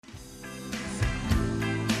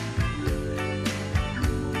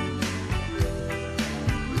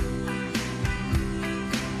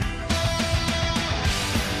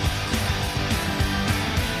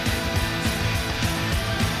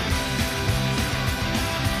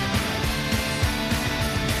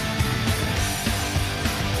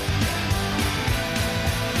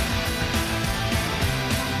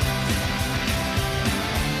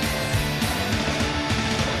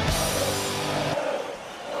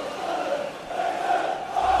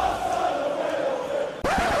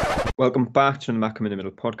Welcome back to the Mackem in the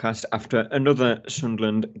Middle podcast after another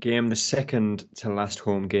Sunderland game, the second to last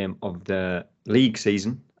home game of the league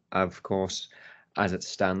season, of course, as it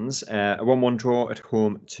stands. A 1-1 draw at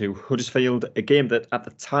home to Huddersfield, a game that at the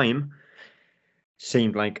time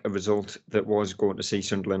seemed like a result that was going to see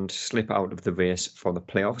Sunderland slip out of the race for the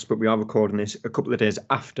playoffs. But we are recording this a couple of days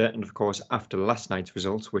after, and of course, after last night's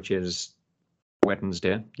results, which is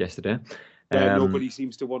Wednesday, yesterday. Nobody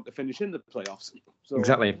seems to want to finish in the playoffs. So.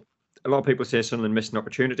 Exactly. A lot of people say Sunderland missed an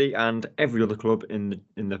opportunity, and every other club in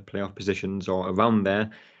the playoff positions or around there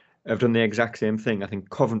have done the exact same thing. I think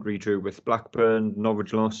Coventry drew with Blackburn,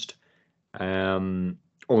 Norwich lost,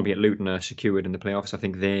 albeit Luton are secured in the playoffs. I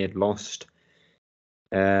think they had lost.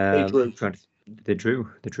 They drew. They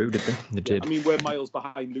drew, did they? They did. I mean, we're miles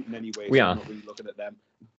behind Luton anyway, we so are. I'm not really looking at them.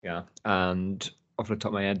 Yeah, and off the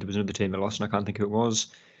top of my head, there was another team that lost, and I can't think who it was.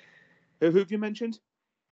 Who have you mentioned?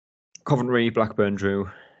 Coventry, Blackburn drew.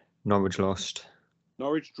 Norwich lost.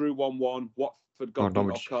 Norwich drew 1-1. Watford got beat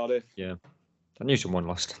off Cardiff. Yeah. I knew someone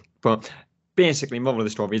lost. But basically, moral of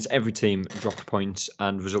the story is every team dropped points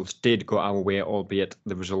and results did go our way, albeit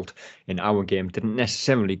the result in our game didn't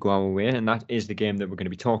necessarily go our way. And that is the game that we're going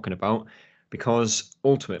to be talking about because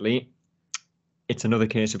ultimately it's another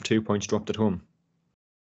case of 2 points dropped at home.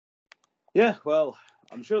 Yeah, well,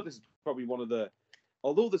 I'm sure this is probably one of the...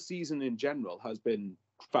 Although the season in general has been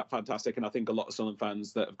fantastic, and I think a lot of Sunderland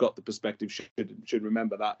fans that have got the perspective should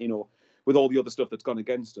remember that, you know, with all the other stuff that's gone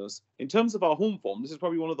against us. In terms of our home form, this is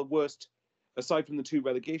probably one of the worst, aside from the two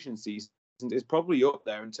relegation seasons, is probably up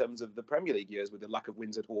there in terms of the Premier League years with the lack of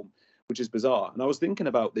wins at home, which is bizarre. And I was thinking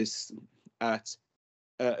about this at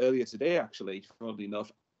earlier today, actually, funnily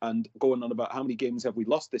enough, and going on about how many games have we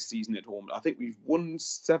lost this season at home. I think we've won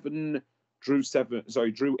 7, drew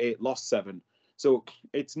 8, lost 7. So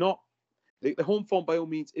it's not... The home form, by all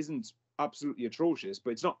means, isn't absolutely atrocious, but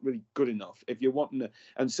it's not really good enough. If you're wanting to,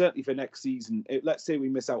 and certainly for next season, let's say we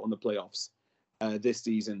miss out on the playoffs this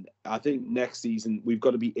season, I think next season we've got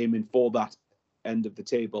to be aiming for that end of the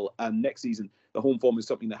table. And next season, the home form is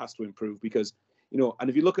something that has to improve because, you know, and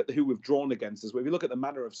if you look at who we've drawn against us, if you look at the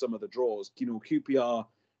manner of some of the draws, you know, QPR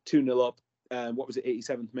 2-0 up, and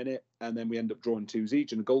 87th minute, and then we end up drawing 2s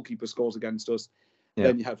each, and the goalkeeper scores against us. Yeah.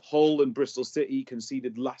 Then you have Hull and Bristol City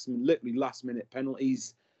conceded literally last minute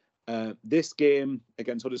penalties. This game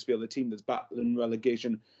against Huddersfield, a team that's battling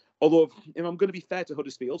relegation. Although, if I'm going to be fair to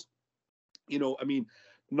Huddersfield, you know, I mean,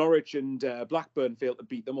 Norwich and Blackburn failed to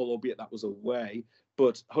beat them, albeit that was away.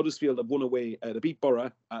 But Huddersfield have won away. They beat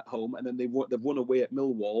Borough at home, and then they've won away at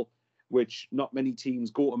Millwall, which not many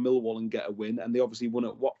teams go to Millwall and get a win. And they obviously won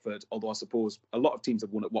at Watford, although I suppose a lot of teams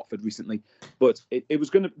have won at Watford recently. But it was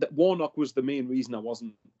going to... Warnock was the main reason I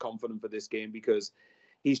wasn't confident for this game because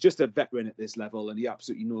he's just a veteran at this level and he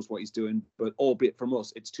absolutely knows what he's doing. But albeit from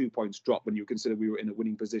us, it's 2 points drop when you consider we were in a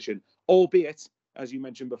winning position. Albeit, as you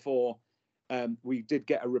mentioned before, we did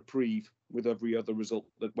get a reprieve with every other result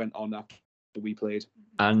that went on after we played.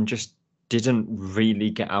 And just didn't really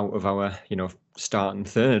get out of our, you know, starting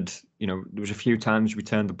third. You know, there was a few times we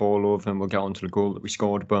turned the ball over and we'll get onto the goal that we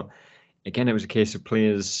scored. But again, it was a case of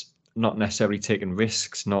players not necessarily taking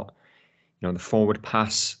risks, not, you know, the forward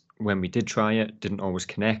pass when we did try it didn't always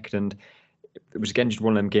connect. And it was, again, just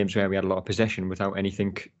one of them games where we had a lot of possession without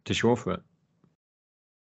anything to show for it.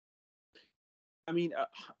 I mean,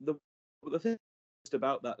 the thing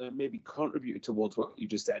about that maybe contributed towards what you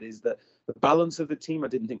just said is that the balance of the team I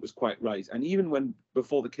didn't think was quite right. And even when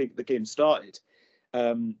before the game started,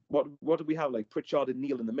 what did we have, like Pritchard and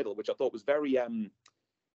Neil in the middle, which I thought was very didn't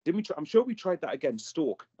we I'm sure we tried that against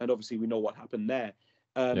Stoke, and obviously we know what happened there.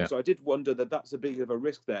 So I did wonder that that's a bit of a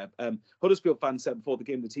risk there. Huddersfield fans said before the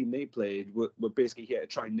game the team they played were basically here to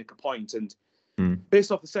try and nick a point, and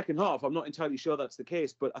based off the second half, I'm not entirely sure that's the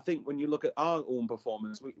case. But I think when you look at our own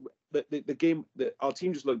performance, the game, our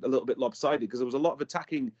team just looked a little bit lopsided because there was a lot of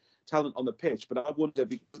attacking talent on the pitch. But I wonder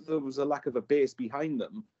because there was a lack of a base behind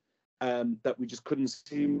them that we just couldn't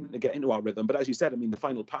seem to get into our rhythm. But as you said, I mean, the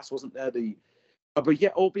final pass wasn't there. But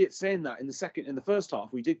yet, albeit saying that, in the first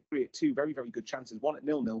half, we did create 2 very, very good chances. One at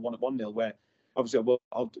 0-0, one at 1-0, where obviously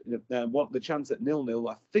the chance at 0-0,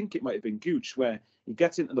 I think it might have been Gooch, where he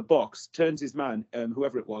gets into the box, turns his man,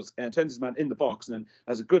 whoever it was, turns his man in the box, and then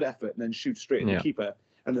has a good effort, and then shoots straight at the keeper.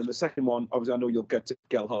 And then the second one, obviously, I know you'll get to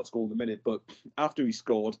Gelhardt's goal in a minute, but after he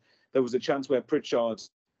scored, there was a chance where Pritchard,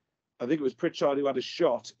 I think it was Pritchard who had a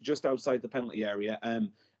shot just outside the penalty area.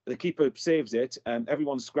 The keeper saves it, and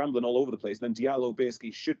everyone's scrambling all over the place. And then Diallo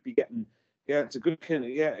basically should be getting, it's a good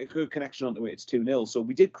connection onto it. It's 2-0. So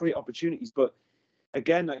we did create opportunities, but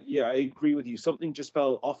again, yeah, I agree with you. Something just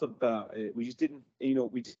fell off about it. We just didn't,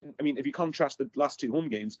 we didn't. I mean, if you contrast the last two home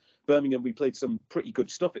games, Birmingham, we played some pretty good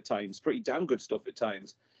stuff at times, pretty damn good stuff at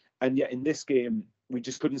times. And yet in this game, we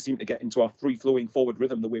just couldn't seem to get into our free-flowing forward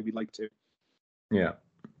rhythm the way we'd like to. Yeah.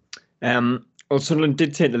 Well, Sunderland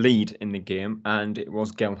did take the lead in the game, and it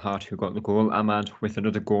was Gelhardt who got the goal. Ahmad with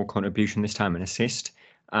another goal contribution, this time an assist.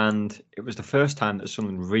 And it was the first time that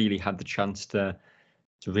Sunderland really had the chance to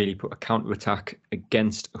really put a counter-attack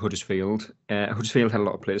against Huddersfield. Huddersfield had a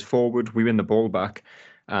lot of players forward. We win the ball back,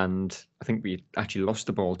 and I think we actually lost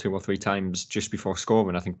the ball 2 or 3 times just before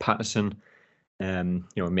scoring. I think Patterson,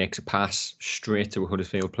 makes a pass straight to a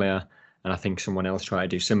Huddersfield player, and I think someone else tried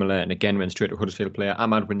to do similar, and again went straight to a Huddersfield player.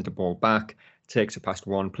 Ahmad wins the ball back, takes it past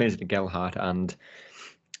one, plays it to Gelhardt, and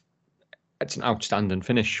it's an outstanding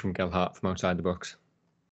finish from Gelhardt from outside the box.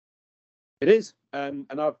 It is, and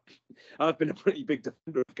I've been a pretty big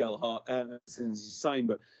defender of Gelhardt since he signed,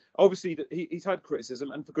 but obviously he's had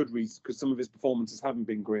criticism, and for good reason, because some of his performances haven't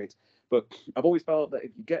been great. But I've always felt that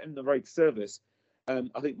if you get him the right service,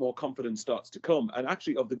 I think more confidence starts to come. And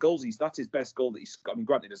actually, of the goals, that's his best goal that he's got. I mean,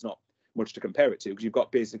 granted, there's not much to compare it to, because you've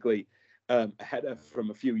got basically a header from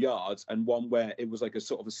a few yards and one where it was like a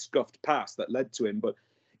sort of a scuffed pass that led to him. But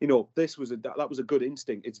this was that was a good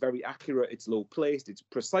instinct. It's very accurate. It's low placed. It's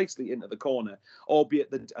precisely into the corner,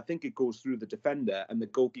 albeit that I think it goes through the defender and the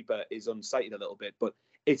goalkeeper is unsighted a little bit. But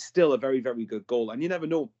it's still a very, very good goal. And you never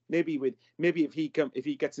know. Maybe if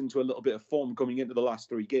he gets into a little bit of form coming into the last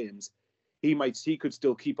 3 games, he could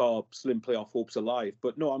still keep our slim playoff hopes alive.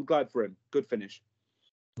 But no, I'm glad for him. Good finish.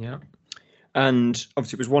 Yeah. And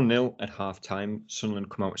obviously it was 1-0 at half time. Sunderland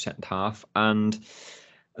come out second half, and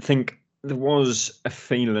I think there was a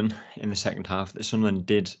feeling in the second half that Sunderland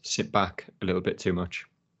did sit back a little bit too much.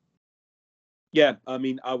 Yeah, I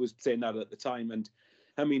mean, I was saying that at the time, and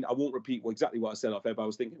I mean, I won't repeat exactly what I said off air, but I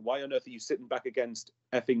was thinking, why on earth are you sitting back against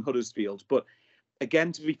effing Huddersfield? But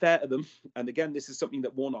again, to be fair to them, and again, this is something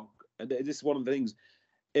that Warnock, this is one of the things,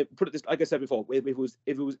 like I said before, if it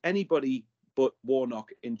was anybody but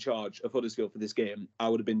Warnock in charge of Huddersfield for this game, I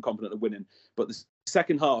would have been confident of winning. But the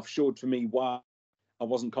second half showed for me why I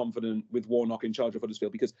wasn't confident with Warnock in charge of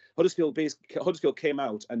Huddersfield, because Huddersfield came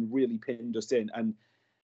out and really pinned us in. And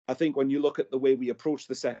I think when you look at the way we approached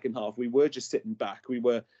the second half, we were just sitting back. We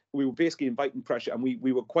were basically inviting pressure, and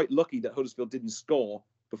we were quite lucky that Huddersfield didn't score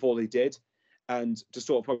before they did, and to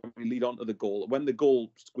sort of probably lead on to the goal. When the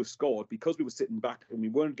goal was scored, because we were sitting back and we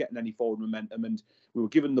weren't getting any forward momentum, and we were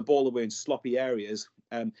giving the ball away in sloppy areas,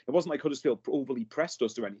 it wasn't like Huddersfield overly pressed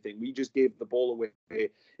us or anything. We just gave the ball away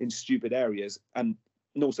in stupid areas, and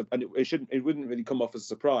it wouldn't really come off as a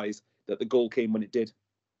surprise that the goal came when it did.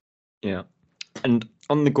 Yeah. And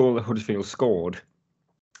on the goal that Huddersfield scored,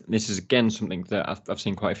 this is again something that I've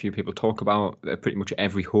seen quite a few people talk about pretty much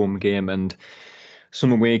every home game and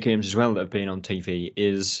some away games as well that have been on TV,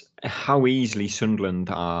 is how easily Sunderland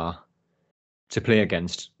are to play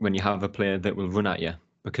against when you have a player that will run at you.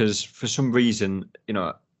 Because for some reason,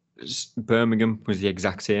 Birmingham was the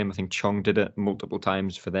exact same. I think Chong did it multiple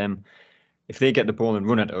times for them. If they get the ball and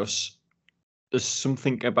run at us, there's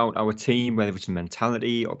something about our team, whether it's the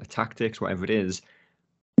mentality or the tactics, whatever it is,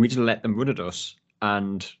 we just let them run at us,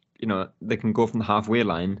 and they can go from the halfway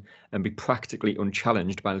line and be practically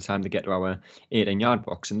unchallenged by the time they get to our 18-yard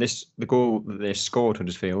box. And the goal that they scored,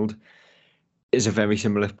 Huddersfield, is a very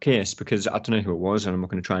similar case, because I don't know who it was, and I'm not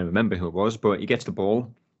going to try and remember who it was, but he gets the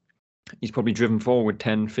ball, he's probably driven forward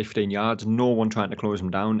 10, 15 yards, no one trying to close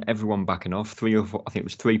him down, everyone backing off, 3 or 4, I think it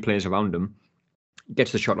was 3 players around him,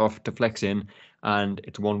 gets the shot off, deflects in, and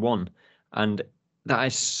it's 1-1. And that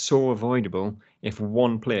is so avoidable if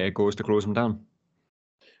one player goes to close him down.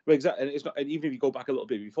 Well, exactly. And it's not, and even if you go back a little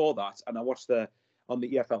bit before that, and I watched on the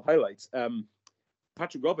EFL highlights,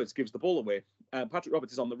 Patrick Roberts gives the ball away. Patrick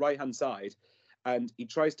Roberts is on the right-hand side, and he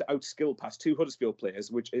tries to outskill past 2 Huddersfield players,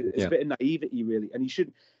 which is a bit of naivety, really. And he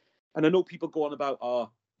should. And I know people go on about our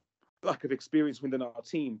lack of experience within our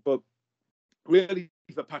team, but really,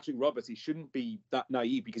 for Patrick Roberts, he shouldn't be that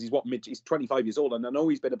naive, because he's 25 years old, and I know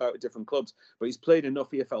he's been about at different clubs, but he's played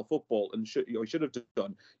enough EFL football and should have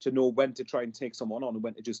done to know when to try and take someone on and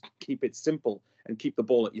when to just keep it simple and keep the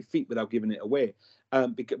ball at your feet without giving it away.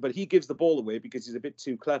 But he gives the ball away because he's a bit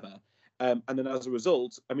too clever, and then as a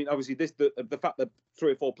result, I mean, obviously the fact that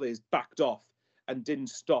 3 or 4 players backed off and didn't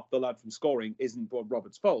stop the lad from scoring isn't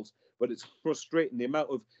Roberts' fault, but it's frustrating the amount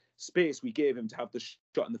of space we gave him to have the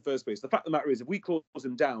shot in the first place. The fact of the matter is, if we close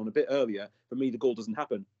him down a bit earlier, for me, the goal doesn't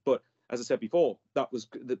happen. But as I said before, that was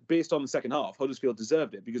based on the second half. Huddersfield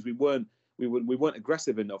deserved it, because we weren't We weren't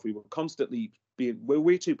aggressive enough. We were constantly we were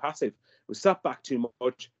way too passive. We sat back too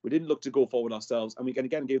much. We didn't look to go forward ourselves, and we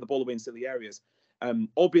again gave the ball away in silly areas.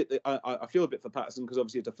 Albeit I feel a bit for Patterson because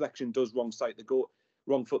obviously a deflection does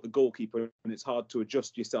wrong foot the goalkeeper, and it's hard to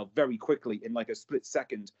adjust yourself very quickly in like a split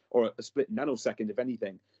second or a split nanosecond, if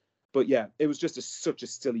anything. But yeah, it was just such a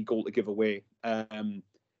silly goal to give away.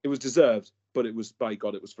 It was deserved, but it was, by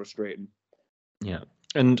God, it was frustrating. Yeah.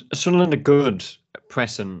 And Sunderland are good at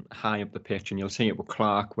pressing high up the pitch, and you'll see it with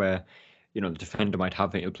Clark where, the defender might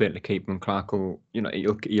have it, he'll play it to keeper, and Clark will,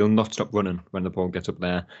 he'll not stop running when the ball gets up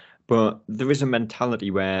there. But there is a mentality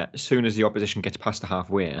where as soon as the opposition gets past the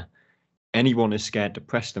halfway, anyone is scared to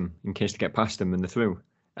press them in case they get past them and they're through.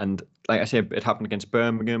 And like I said, it happened against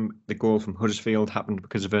Birmingham. The goal from Huddersfield happened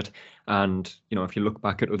because of it. And, if you look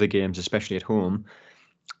back at other games, especially at home,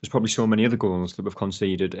 there's probably so many other goals that we've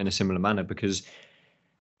conceded in a similar manner because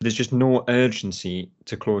there's just no urgency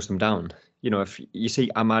to close them down. If you see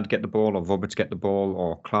Ahmad get the ball or Roberts get the ball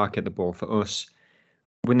or Clark get the ball for us,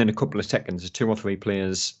 within a couple of seconds, there's 2 or 3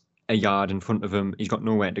 players a yard in front of him. He's got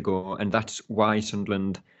nowhere to go. And that's why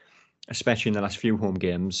Sunderland, especially in the last few home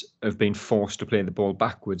games, have been forced to play the ball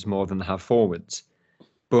backwards more than they have forwards.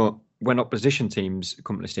 But when opposition teams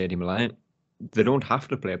come to the stadium, they don't have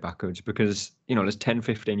to play backwards because, there's 10,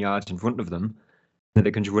 15 yards in front of them that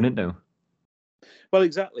they can just run into. Well,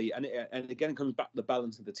 exactly. And again, it comes back to the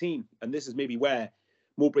balance of the team. And this is maybe where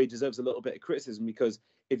Mowbray deserves a little bit of criticism, because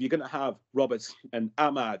if you're going to have Roberts and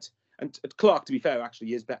Ahmad, and Clark, to be fair,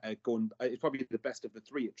 actually is better going. It's probably the best of the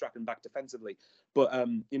 3 at tracking back defensively. But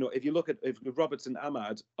if you look at if Roberts and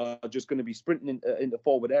Ahmad are just going to be sprinting into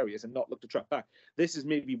forward areas and not look to track back, this is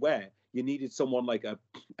maybe where you needed someone like a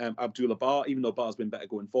Abdullah Bar, even though Bar's been better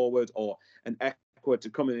going forward, or an Ekwa to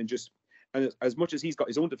come in and just. And as much as he's got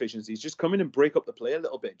his own deficiencies, just come in and break up the play a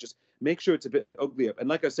little bit. Just make sure it's a bit uglier. And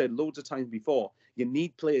like I said loads of times before, you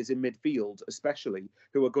need players in midfield, especially,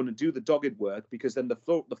 who are going to do the dogged work, because then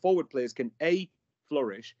the forward players can A,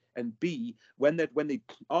 flourish, and B, when they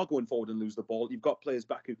are going forward and lose the ball, you've got players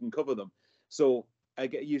back who can cover them. So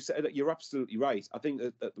you said that you're absolutely right. I think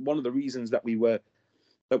that one of the reasons that we were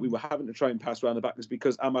having to try and pass around the back is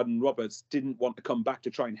because Ahmad and Roberts didn't want to come back to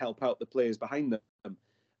try and help out the players behind them.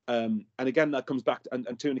 And again, that comes back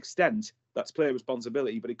and to an extent, that's player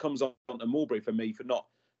responsibility, but it comes on to Mowbray for me for not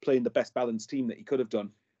playing the best balanced team that he could have done.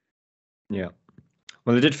 Yeah.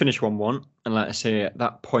 Well, they did finish 1-1. And like I say, at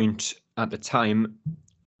that point at the time,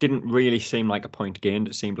 didn't really seem like a point gained.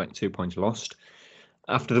 It seemed like 2 points lost.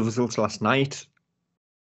 After the results last night,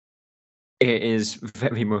 it is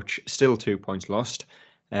very much still 2 points lost.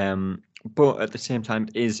 But at the same time,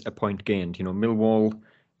 it is a point gained. Millwall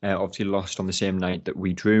obviously lost on the same night that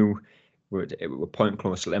we drew. We're point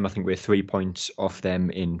close to them. I think we're 3 points off them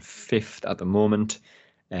in 5th at the moment.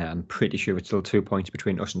 I'm pretty sure it's still 2 points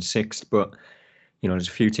between us and 6th. But there's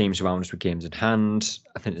a few teams around us with games in hand.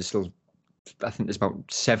 I think there's about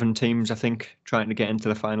 7 teams, trying to get into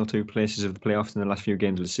the final 2 places of the playoffs in the last few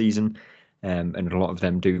games of the season. And a lot of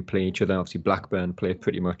them do play each other. Obviously, Blackburn play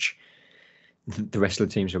pretty much the rest of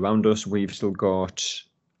the teams around us. We've still got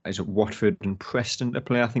Watford and Preston to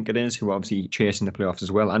play, I think it is, who are obviously chasing the playoffs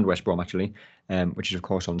as well, and West Brom actually, which is of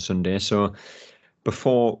course on Sunday. So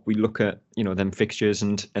before we look at them fixtures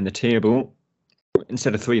and the table,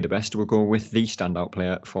 instead of 3 the best, we'll go with the standout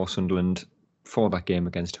player for Sunderland for that game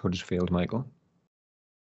against Huddersfield, Michael.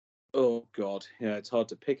 Oh God, yeah, it's hard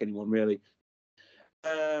to pick anyone really.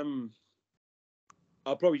 I'll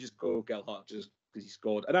probably just go Gelhardt just because he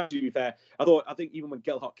scored. And to be fair, I think even when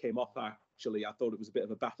Gelhardt came off, actually, I thought it was a bit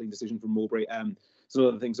of a baffling decision from Mowbray. Some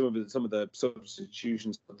of the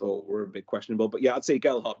substitutions I thought were a bit questionable. But yeah, I'd say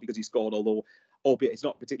Gelhardt because he scored, albeit it's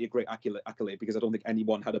not particularly a great accolade because I don't think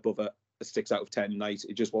anyone had above a 6 out of 10 night.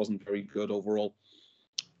 It just wasn't very good overall.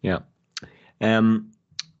 Yeah.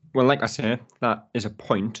 Well, like I say, that is a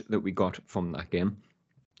point that we got from that game.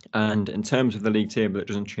 And in terms of the league table, it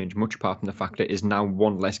doesn't change much apart from the fact that it is now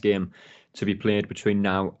 1 less game to be played between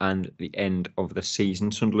now and the end of the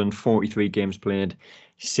season. Sunderland, 43 games played,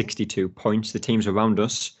 62 points. The teams around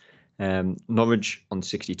us, Norwich on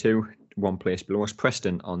 62, 1 place below us.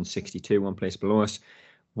 Preston on 62, 1 place below us.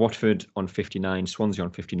 Watford on 59, Swansea on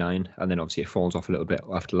 59, and then obviously it falls off a little bit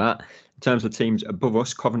after that. In terms of teams above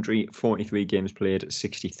us, Coventry, 43 games played,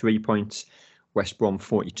 63 points. West Brom,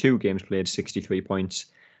 42 games played, 63 points.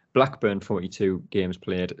 Blackburn, 42 games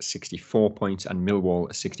played, 64 points, and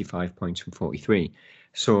Millwall, 65 points from 43.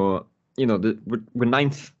 So, we're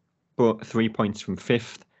 9th, but 3 points from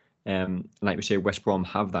 5th. Like we say, West Brom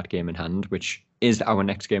have that game in hand, which is our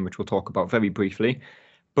next game, which we'll talk about very briefly.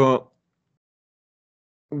 But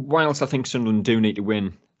whilst I think Sunderland do need to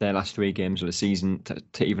win their last 3 games of the season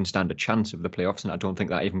to even stand a chance of the playoffs, and I don't think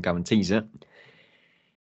that even guarantees it.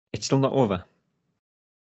 It's still not over.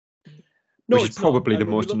 No, which is probably the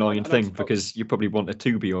most annoying thing, and because you probably want it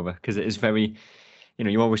to be over, because it is very,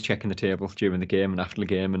 you're always checking the table during the game and after the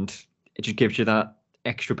game, and it just gives you that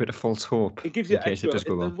extra bit of false hope. It gives you in case it does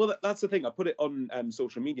go well. Well, that's the thing. I put it on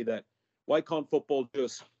social media that why can't football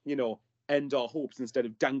just, end our hopes instead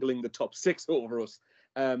of dangling the top 6 over us?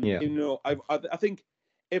 I think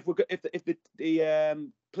if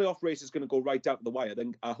the playoff race is going to go right down to the wire,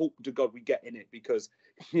 then I hope to God we get in it, because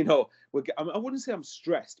I wouldn't say I'm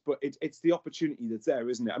stressed, but it's the opportunity that's there,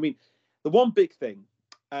 isn't it? I mean, the one big thing,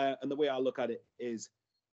 and the way I look at it is,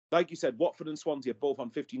 like you said, Watford and Swansea are both on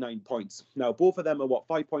 59 points. Now, both of them are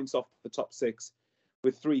 5 points off the top 6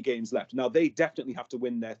 with 3 games left. Now, they definitely have to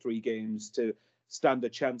win their 3 games to stand a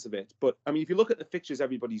chance of it. But I mean, if you look at the fixtures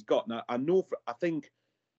everybody's got now, I think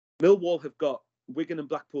Millwall have got Wigan and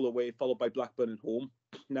Blackpool away, followed by Blackburn at home.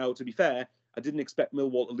 Now, to be fair, I didn't expect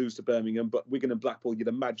Millwall to lose to Birmingham, but Wigan and Blackpool, you'd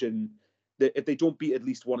imagine that if they don't beat at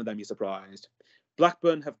least one of them, you're surprised.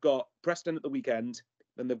 Blackburn have got Preston at the weekend,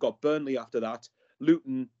 then they've got Burnley after that,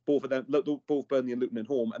 Luton, both Burnley and Luton at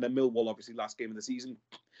home, and then Millwall, obviously, last game of the season.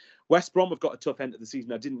 West Brom have got a tough end of the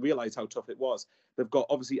season. I didn't realise how tough it was. They've got,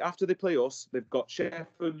 obviously, after they play us, they've got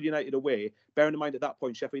Sheffield United away. Bearing in mind at that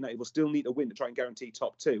point, Sheffield United will still need a win to try and guarantee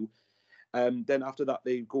top 2. Then after that,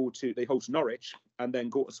 they host Norwich and then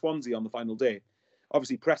go to Swansea on the final day.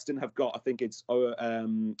 Obviously, Preston have got, I think it's, let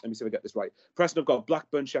me see if I get this right. Preston have got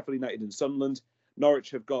Blackburn, Sheffield United and Sunderland.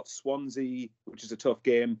 Norwich have got Swansea, which is a tough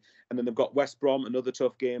game. And then they've got West Brom, another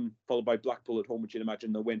tough game, followed by Blackpool at home, which you'd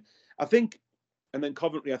imagine they'll win. I think, and then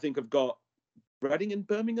Coventry, I think, have got Reading and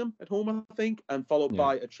Birmingham at home, I think, and followed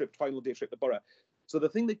by a final day trip to Borough. So the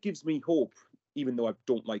thing that gives me hope, even though I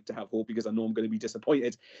don't like to have hope because I know I'm going to be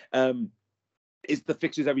disappointed, is the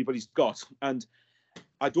fixtures everybody's got. And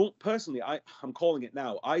I don't personally, I'm calling it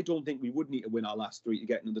now, I don't think we would need to win our last 3 to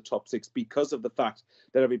get into the top 6 because of the fact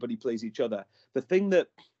that everybody plays each other. The thing that,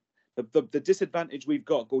 the disadvantage we've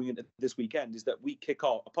got going into this weekend is that we kick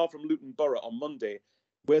off, apart from Luton Borough on Monday,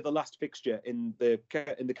 we're the last fixture in the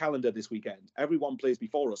calendar this weekend. Everyone plays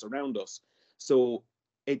before us, around us. So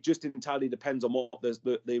it just entirely depends on what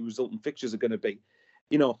the resultant fixtures are going to be.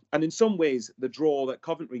 And in some ways, the draw that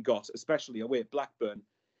Coventry got, especially away at Blackburn,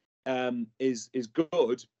 is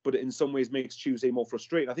good, but it in some ways makes Tuesday more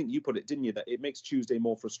frustrating. I think you put it, didn't you, that it makes Tuesday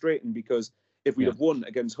more frustrating because if we'd have won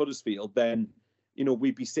against Huddersfield, then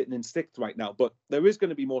we'd be sitting in 6th right now. But there is going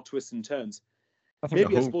to be more twists and turns. I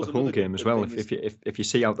think the whole game as well. If you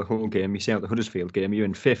see out the whole game, you see out the Huddersfield game, you're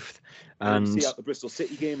in 5th, and you see out the Bristol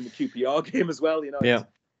City game and the QPR game as well.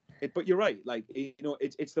 But you're right.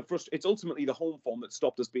 It's ultimately the home form that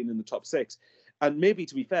stopped us being in the top 6, and maybe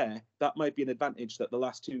to be fair, that might be an advantage that the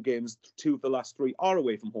last 2 games, 2 of the last 3 are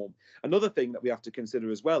away from home. Another thing that we have to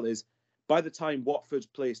consider as well is by the time Watford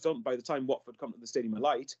come to the Stadium of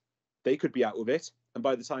Light, they could be out of it, and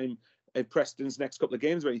by the time Preston's next couple of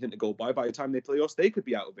games or anything to go by the time they play us, they could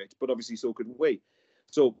be out of it. But obviously, so could we.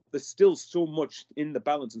 So there's still so much in the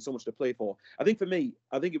balance and so much to play for. I think for me,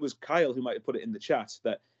 it was Kyle who might have put it in the chat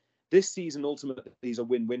that this season ultimately is a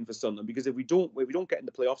win-win for Sunderland, because if we don't get in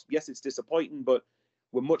the playoffs, yes, it's disappointing, but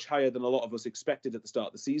we're much higher than a lot of us expected at the start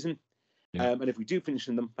of the season. And if we do finish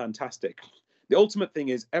in them, fantastic. The ultimate thing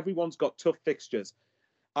is everyone's got tough fixtures.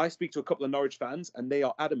 I speak to a couple of Norwich fans, and they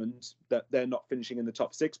are adamant that they're not finishing in the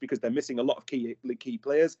top 6 because they're missing a lot of key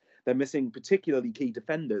players. They're missing particularly key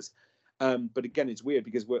defenders. But again, it's weird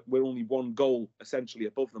because we're only 1 goal essentially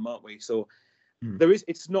above them, aren't we? So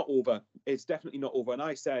it's not over. It's definitely not over. And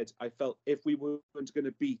I said I felt if we weren't going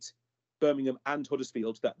to beat Birmingham and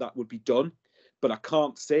Huddersfield, that would be done. But I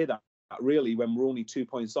can't say that really when we're only 2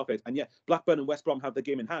 points off it. And yeah, Blackburn and West Brom have the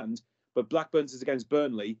game in hand. But Blackburn's is against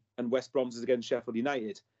Burnley and West Brom's is against Sheffield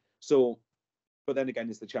United. So, but then again,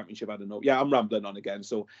 it's the Championship. I don't know. Yeah, I'm rambling on again.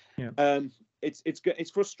 So,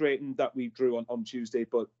 it's frustrating that we drew on Tuesday,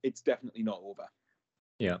 but it's definitely not over.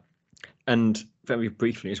 Yeah, and very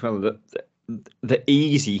briefly as well, the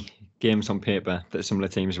easy games on paper that some of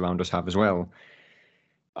the teams around us have as well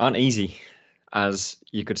aren't easy, as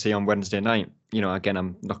you could see on Wednesday night. Again,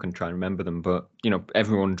 I'm not going to try and remember them, but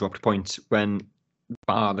everyone dropped points when.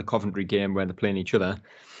 Bar the Coventry game where they're playing each other,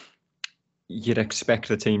 you'd expect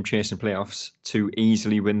the team chasing playoffs to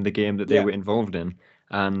easily win the game that they were involved in.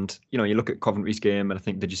 And, you look at Coventry's game, and I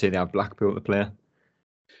think, did you say they have Blackpool to play?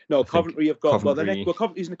 No, Coventry have got...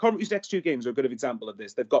 Coventry's next 2 games are a good example of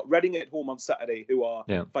this. They've got Reading at home on Saturday, who are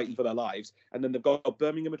fighting for their lives. And then they've got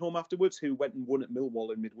Birmingham at home afterwards, who went and won at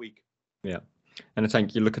Millwall in midweek. Yeah. And I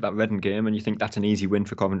think you look at that Reading game, and you think that's an easy win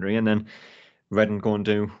for Coventry. And then Reading go and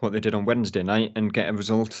do what they did on Wednesday night and get a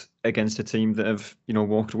result against a team that have,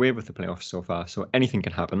 walked away with the playoffs so far. So anything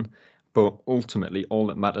can happen. But ultimately, all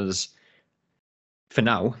that matters for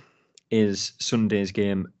now is Sunday's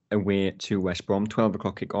game away to West Brom, 12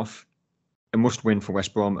 o'clock kickoff. A must win for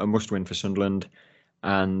West Brom, a must win for Sunderland,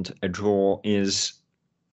 and a draw is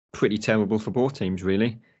pretty terrible for both teams,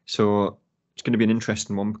 really. So it's going to be an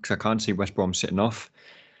interesting one because I can't see West Brom sitting off.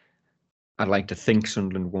 I'd like to think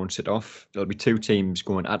Sunderland won't sit off. There'll be two teams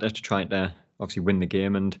going at it, trying to obviously win the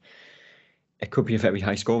game, and it could be a very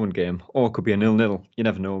high-scoring game, or it could be a 0-0. You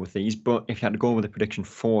never know with these. But if you had to go with a prediction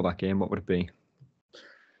for that game, what would it be?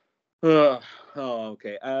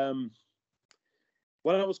 Okay.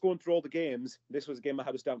 When I was going through all the games, this was a game I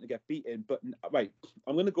had us down to get beaten. But right,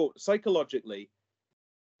 I'm going to go psychologically.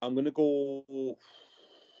 I'm going to go.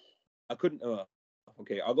 I couldn't.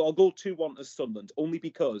 Okay, I'll go 2-1 to Sunderland, only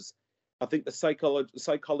because I think the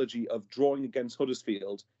psychology of drawing against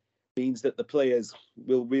Huddersfield means that the players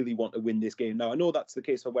will really want to win this game. Now, I know that's the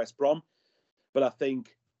case for West Brom, but I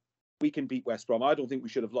think we can beat West Brom. I don't think we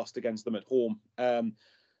should have lost against them at home.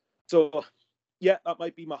 So, yeah, that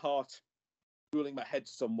might be my heart ruling my head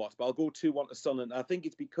somewhat, but I'll go 2-1 to Sunderland. I think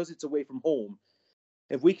it's because it's away from home.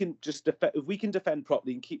 If we can just if we can defend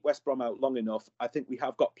properly and keep West Brom out long enough, I think we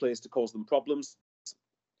have got players to cause them problems.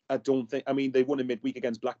 I mean, they won in midweek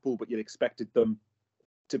against Blackpool, but you expected them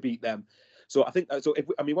to beat them. So I think,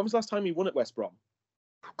 when was the last time we won at West Brom?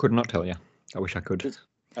 Could not tell you. I wish I could.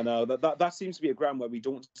 I know that seems to be a ground where we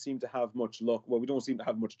don't seem to have much luck. Well, we don't seem to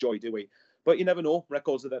have much joy, do we? But you never know.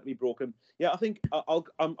 Records are there to be broken. Yeah, I think I'm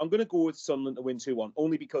going to go with Sunderland to win 2-1,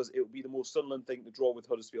 only because it would be the most Sunderland thing to draw with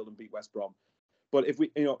Huddersfield and beat West Brom. But if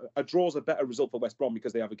we, a draw is a better result for West Brom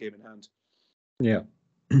because they have a game in hand. Yeah,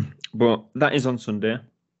 but that is on Sunday.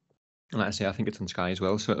 Like I say, I think it's on Sky as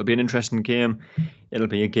well. So it'll be an interesting game. It'll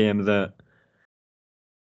be a game that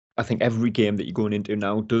I think every game that you're going into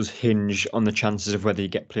now does hinge on the chances of whether you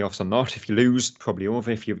get playoffs or not. If you lose, probably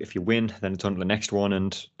over. If you win, then it's on to the next one,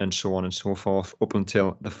 and so on and so forth, up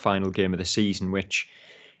until the final game of the season, which,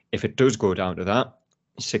 if it does go down to that,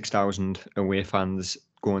 6,000 away fans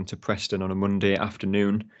going to Preston on a Monday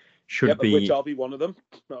afternoon should be... which I'll be one of them.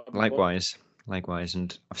 Likewise.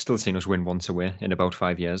 And I've still seen us win once away in about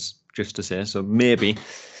 5 years, just to say. So maybe...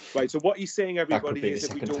 Right, so what he's saying, everybody, is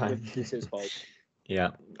if we don't win, it's his fault.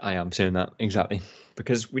 Yeah, I am saying that, exactly.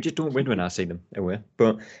 Because we just don't win when I see them away.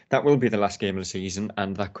 But that will be the last game of the season,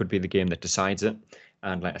 and that could be the game that decides it.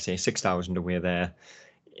 And like I say, 6,000 away there,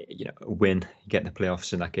 win, get the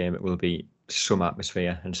playoffs in that game. It will be some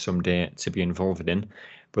atmosphere and some day to be involved in.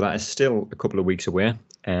 But that is still a couple of weeks away.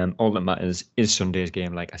 All that matters is Sunday's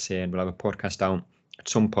game, like I say, and we'll have a podcast out at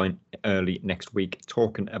some point early next week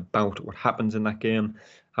talking about what happens in that game,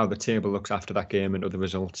 how the table looks after that game and other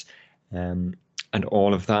results, and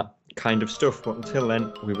all of that kind of stuff. But until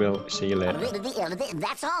then, we will see you later.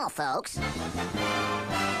 That's all, folks.